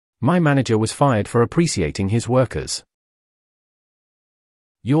My manager was fired for appreciating his workers.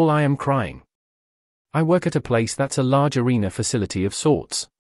 Y'all, I am crying. I work at a place that's a large arena facility of sorts.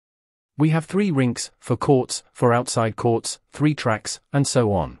 We have 3 rinks, for courts, for outside courts, 3 tracks, and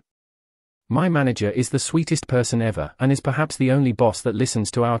so on. My manager is the sweetest person ever and is perhaps the only boss that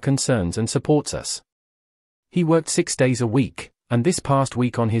listens to our concerns and supports us. He worked 6 days a week, and this past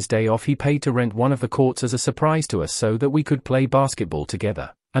week on his day off he paid to rent one of the courts as a surprise to us so that we could play basketball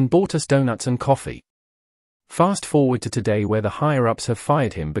together, and bought us donuts and coffee. Fast forward to today where the higher-ups have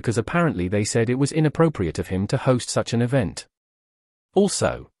fired him because apparently they said it was inappropriate of him to host such an event.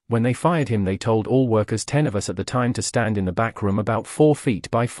 Also, when they fired him they told all workers, 10 of us at the time, to stand in the back room about 4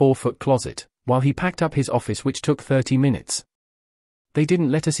 feet by 4 foot closet, while he packed up his office, which took 30 minutes. They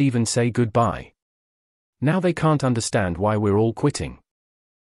didn't let us even say goodbye. Now they can't understand why we're all quitting.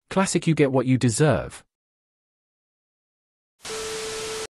 Classic, you get what you deserve.